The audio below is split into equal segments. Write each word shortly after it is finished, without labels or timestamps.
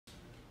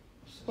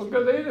Well,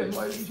 good evening,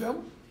 ladies and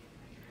gentlemen.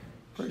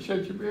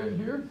 Appreciate you being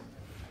here.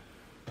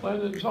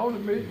 Planning and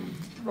zoning meeting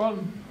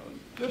run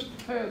just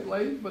a tad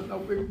late, but no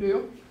big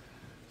deal.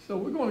 So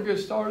we're going to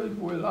get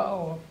started with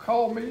our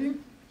call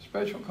meeting,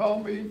 special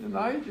call meeting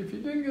tonight. If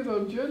you didn't get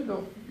an agenda,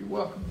 you're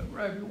welcome to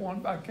grab your one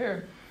back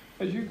here.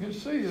 As you can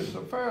see, it's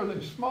a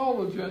fairly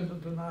small agenda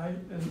tonight,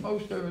 and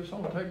most of it's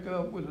going to take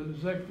up with an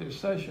executive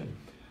session.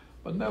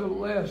 But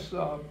nevertheless,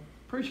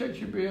 appreciate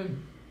you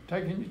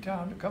taking your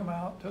time to come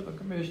out to the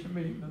commission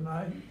meeting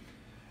tonight.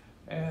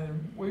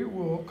 And we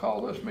will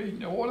call this meeting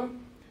to order.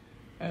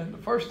 And the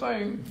first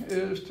thing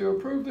is to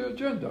approve the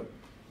agenda.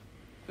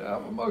 Do I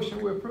have a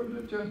motion we approve the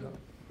agenda?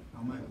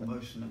 I'll make a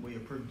motion that we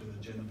approve the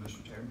agenda,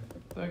 Mr. Chairman.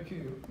 Thank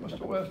you.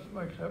 Mr. West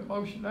makes that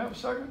motion. Do I have a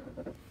second?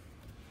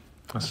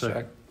 A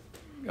second.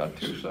 Got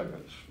 2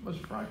 seconds.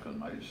 Mr. Franklin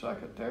made a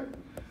second there.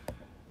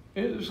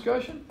 Any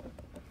discussion?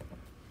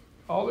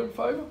 All in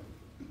favor?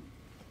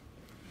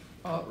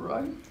 All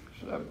right.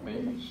 So that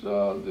means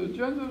the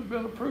agenda has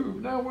been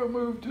approved. Now we'll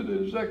move to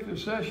the executive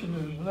session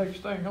as the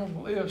next thing on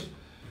the list.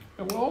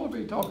 And we'll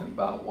only be talking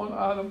about one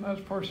item, that's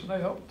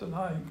personnel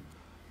tonight.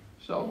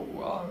 So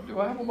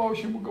do I have a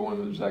motion we'll go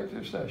into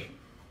executive session?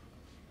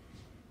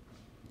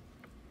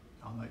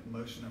 I'll make a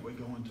motion that we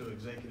go into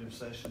executive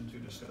session to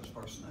discuss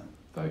personnel.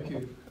 Thank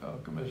you,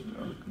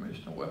 Commissioner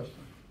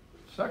Weston.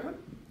 Second?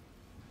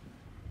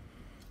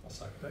 I'll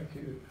second. Thank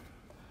you,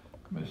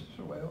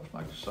 Commissioner Wells.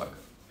 Make a second.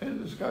 Any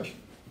discussion?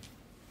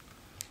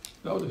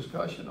 No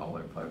discussion, all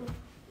in favor?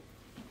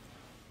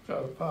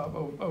 Got a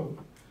 5-0 vote.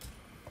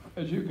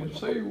 As you can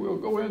see, we'll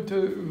go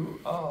into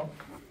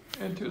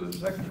the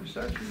executive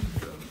session.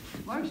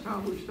 Last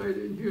time we stayed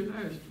in here and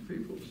asked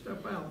people to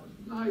step out.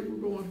 Tonight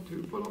we're going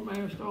to put our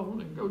mask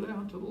on and go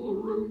down to the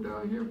little room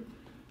down here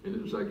in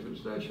the executive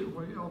session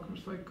where y'all can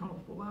stay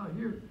comfortable out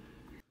here.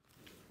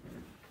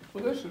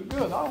 Well, this is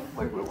good. I don't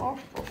think we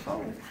lost our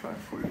soul trying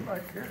to put it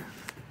back here.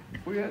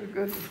 We had a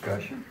good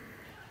discussion.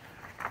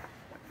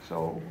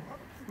 So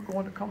we're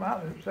going to come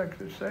out of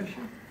executive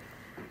session.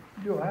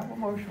 Do I have a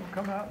motion to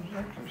come out of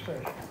executive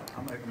session?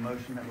 I'll make a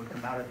motion that we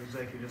come out of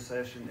executive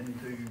session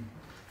into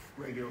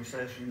regular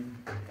session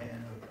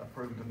and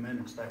approve the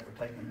minutes that were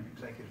taken in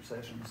executive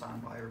session,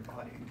 signed by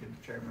everybody, and give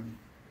the chairman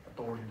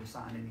authority to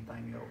sign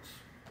anything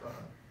else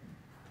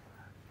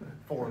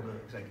for the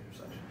executive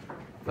session.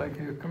 Thank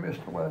you,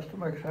 Commissioner Weston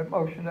makes that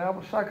motion. I have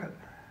a second.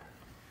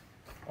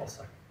 I'll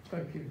second.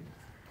 Thank you.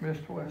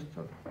 Mr.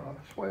 Weston,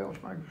 Swales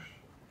makes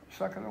a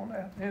second on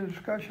that. Any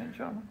discussion,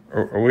 gentlemen?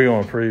 Are we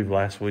going to approve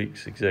last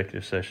week's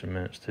executive session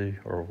minutes too,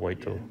 or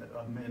wait till?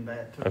 Yeah, amend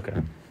that to,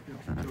 Okay.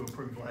 to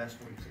approve last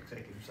week's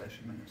executive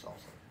session minutes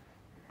also.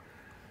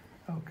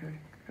 Okay,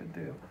 good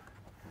deal.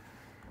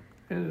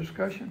 Any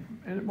discussion?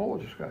 Any more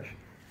discussion?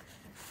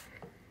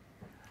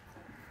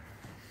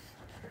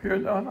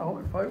 Hearing none, all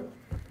in favor?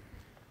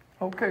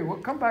 Okay, we'll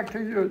come back to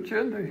your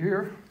agenda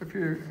here. If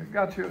you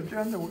got your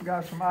agenda, we've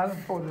got some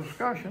items for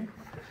discussion.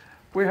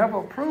 We have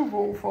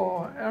approval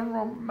for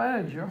interim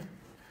manager.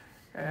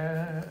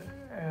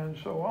 And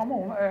so I'm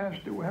going to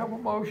ask, do we have a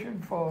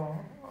motion for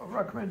a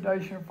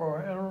recommendation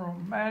for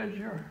interim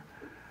manager?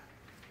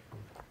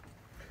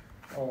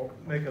 I'll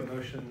make a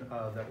motion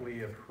that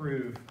we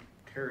approve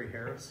Terry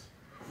Harris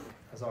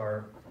as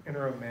our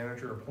interim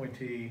manager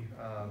appointee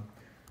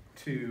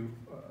to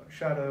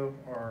shadow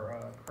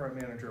our current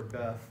manager,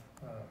 Beth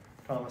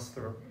Thomas,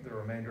 the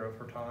remainder of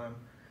her time,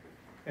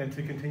 and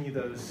to continue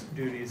those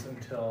duties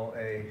until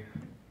a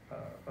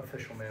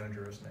official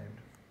manager is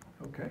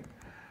named. Okay.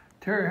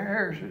 Terry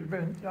Harris has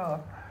been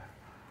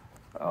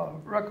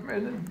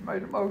recommended,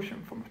 made a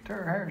motion for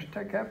Terry Harris to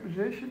take that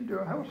position. Do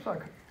I have a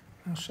second?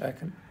 A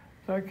second.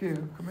 Thank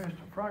you, Commissioner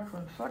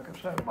Franklin.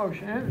 Seconds that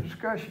motion. Any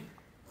discussion?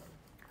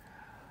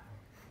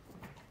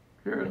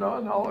 Hearing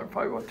none, all in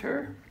favor of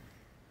Terry?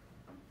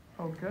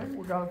 Okay,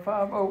 we got a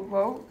 5-0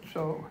 vote,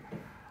 so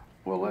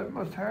we'll let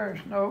Mr.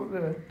 Harris know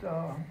that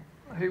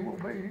he will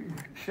be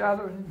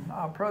shadowing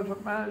our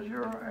present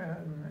manager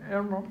and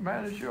interim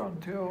manager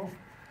until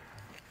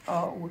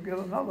we get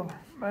another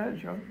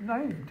manager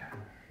named.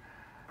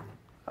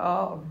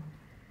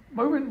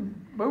 Moving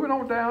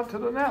on down to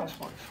the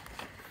announcements.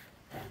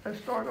 Let's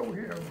start over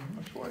here.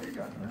 That's what you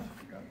got now.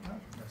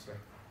 Yes, sir.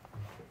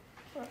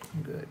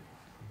 I'm good.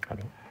 I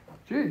don't.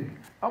 Gee,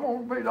 I'm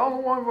going to be the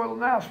only one with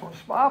announcements,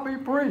 but I'll be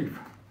brief.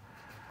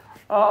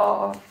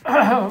 I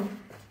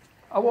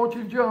want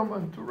you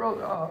gentlemen to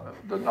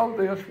know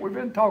this. We've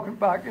been talking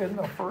about getting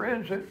a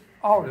forensic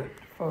audit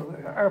for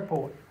the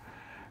airport.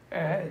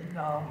 And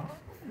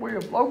we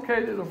have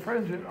located a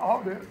forensic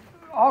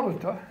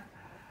auditor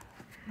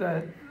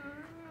that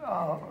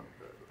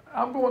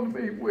I'm going to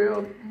meet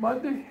with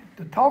Monday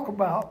to talk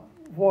about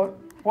what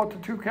the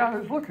two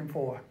counties are looking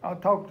for. I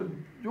talked to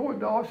Joy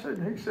Dawson,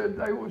 and he said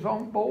they was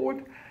on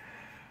board,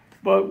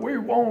 but we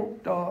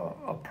won't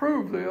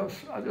approve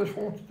this. I just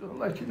want to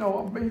let you know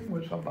I'm meeting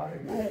with somebody.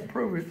 We won't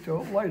approve it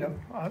till later.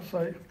 I'd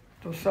say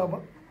the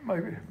 7th,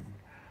 maybe.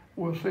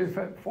 We'll see if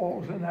that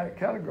falls in that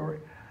category.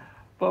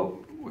 But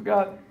we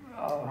got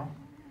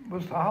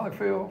Mr.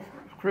 Hollyfield,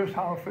 Chris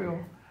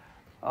Hollyfield,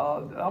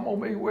 I'm gonna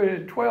meet with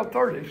at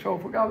 12:30, so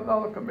if we got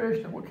another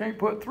commissioner, we can't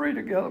put three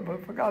together, but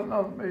if we got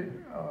another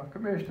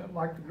commissioner that'd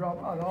like to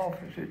drop out of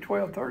office at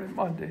 12:30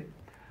 Monday,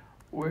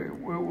 we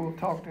will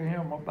talk to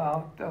him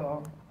about,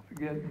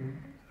 getting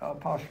a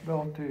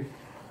possibility,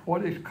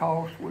 what his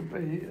cost would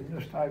be and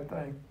this type of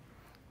thing.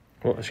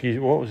 Well, excuse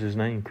me, what was his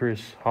name?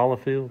 Chris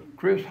Hollifield?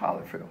 Chris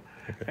Hollifield,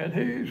 and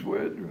he's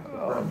with,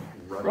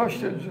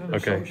 Rushton's and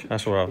Okay, Associates.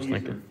 that's what I was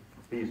thinking.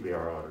 He used to be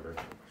our auditor.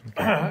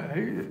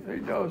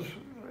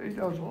 He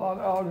does a lot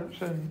of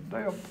audits, and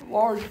they're a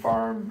large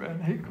firm,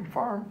 and he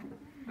confirmed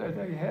that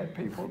they had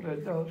people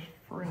that does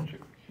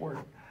forensic work.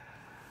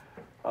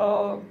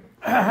 I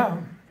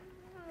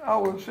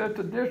was at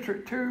the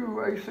District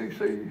 2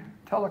 ACC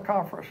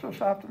teleconference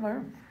this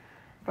afternoon.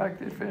 In fact,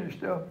 they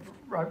finished up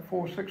right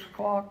before 6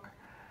 o'clock.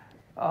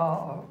 But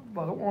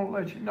I want to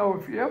let you know,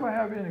 if you ever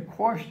have any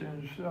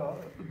questions,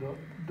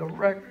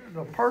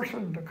 the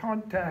person to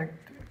contact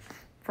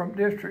from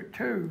District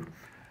 2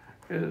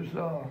 is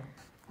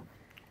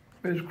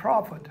Ms.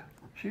 Crawford.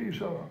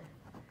 She's a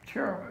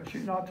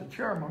she's not the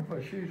chairman,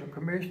 but she's a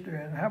commissioner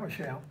in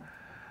Habersham.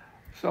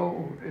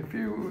 So if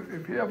you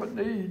ever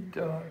need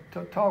to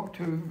talk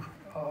to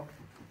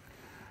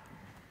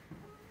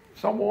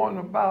someone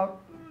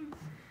about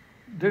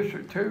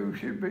District 2,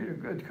 she'd be a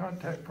good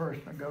contact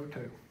person to go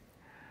to.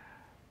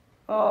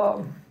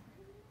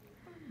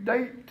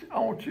 Date, I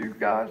want you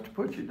guys to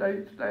put your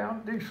dates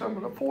down,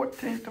 December the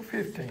 14th to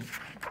 15th.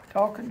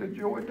 Talking to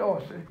Joey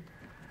Dorsey,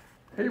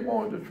 he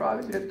wanted to try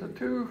to get the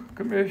two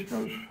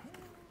commissioners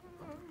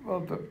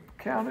of the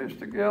counties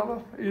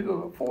together, either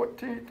the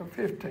 14th or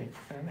 15th,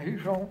 and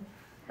he's going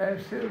to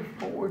ask his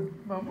board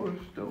members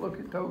to look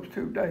at those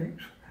two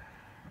dates.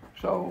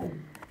 So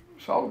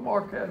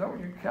mark that on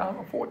your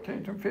calendar,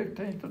 14th and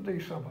 15th of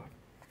December.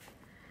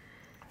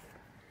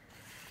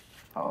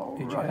 All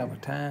Did you right. have a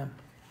time?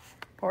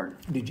 Pardon?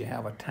 Did you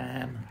have a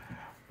time?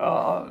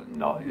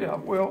 No, yeah,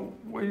 we'll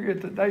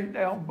get the date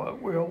down,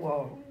 but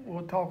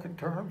we'll talk in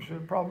terms. It'll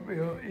probably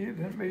be an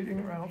evening meeting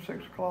around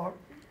 6 o'clock,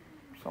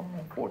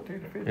 somewhere 14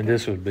 to 15. And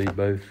this would be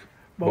both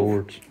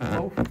boards?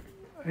 Both.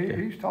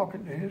 He's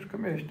talking to his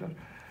commissioners.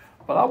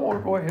 But I want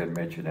to go ahead and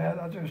mention that.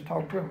 I just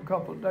talked to him a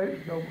couple of days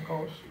ago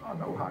because I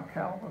know how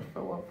calendars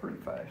fill up pretty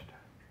fast.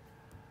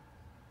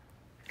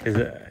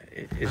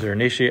 Is there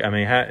an issue? I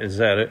mean, how is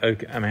that?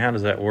 Okay, I mean, how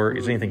does that work?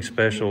 Is anything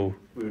special?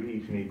 We would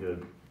each need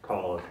to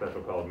call a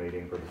special called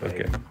meeting for the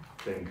Okay.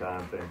 same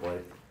time, same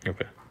place.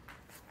 Okay.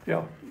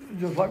 Yeah,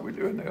 just like we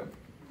do in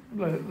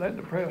the, let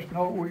the press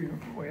know we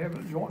have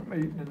a joint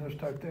meeting and this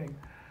type of thing.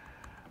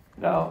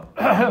 Now,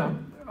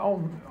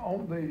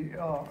 on the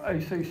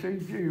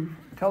ACCG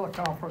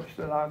teleconference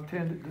that I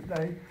attended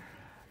today,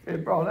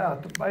 it brought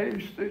out the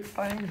basic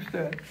things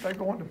that they're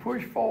going to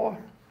push for.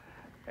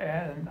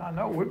 And I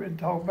know we've been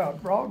talking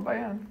about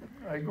broadband,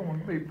 they're going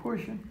to be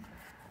pushing.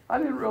 I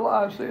didn't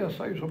realize this,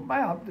 there's a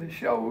map that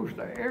shows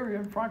the area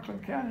in Franklin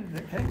County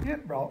that can't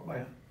get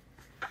broadband.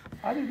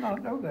 I did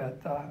not know that.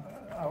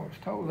 I was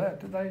told that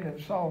today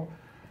and saw.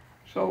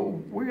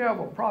 So we have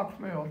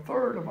approximately a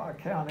third of our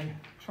county,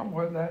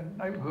 somewhere in that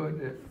neighborhood,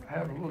 that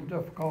have a little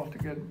difficulty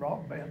getting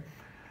broadband.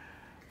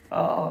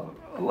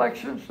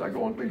 Elections, they're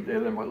going to be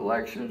dealing with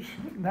elections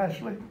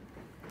nationally,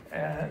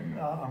 and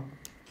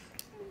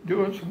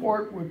doing some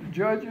work with the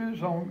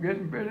judges on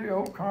getting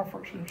video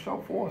conference and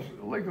so forth,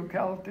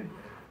 legality.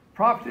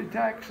 Property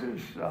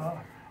taxes,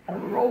 on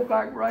the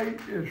rollback rate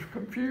is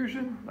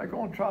confusion. They're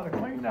going to try to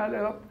clean that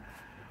up.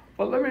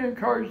 But let me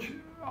encourage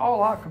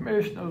all our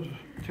commissioners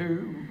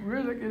to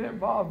really get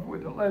involved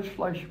with the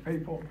legislature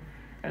people.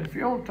 And if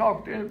you don't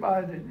talk to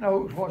anybody that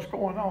knows what's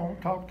going on,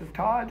 talk to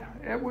Todd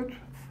Edwards,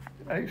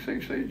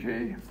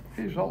 ACCG,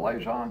 he's a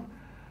liaison,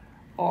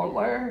 or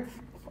Larry,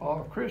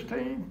 or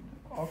Christine,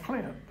 or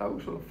Clint.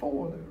 Those are the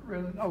four that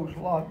really knows a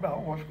lot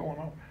about what's going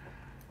on.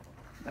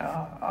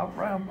 Now, I've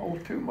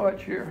rambled too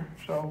much here,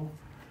 so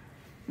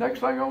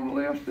next thing on the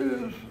list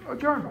is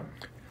adjournment.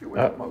 Do we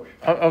have a motion?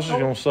 I was just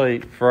going to say,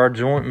 for our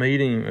joint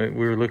meeting,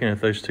 we were looking at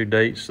those two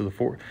dates to the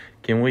 4th.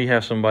 Can we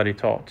have somebody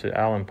talk to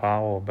Alan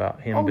Powell about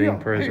him being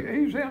present?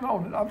 He's in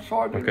on it. I'm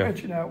sorry to Okay.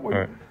 mention that. All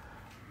right.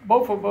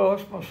 Both of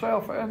us,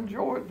 myself and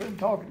Joy, have been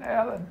talking to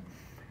Alan,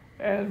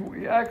 and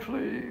we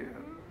actually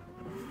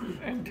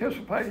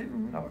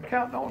anticipating,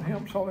 counting on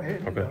him sort of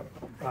heading it Okay. up.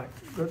 Right,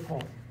 good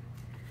point.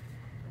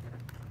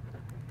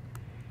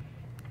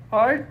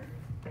 All right.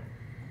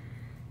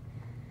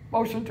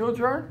 Motion to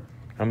adjourn?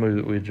 I move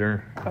that we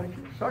adjourn. Thank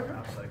you. Second?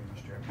 I'll second,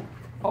 Mr. Chairman.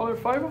 All in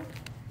favor?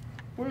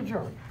 We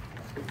adjourn.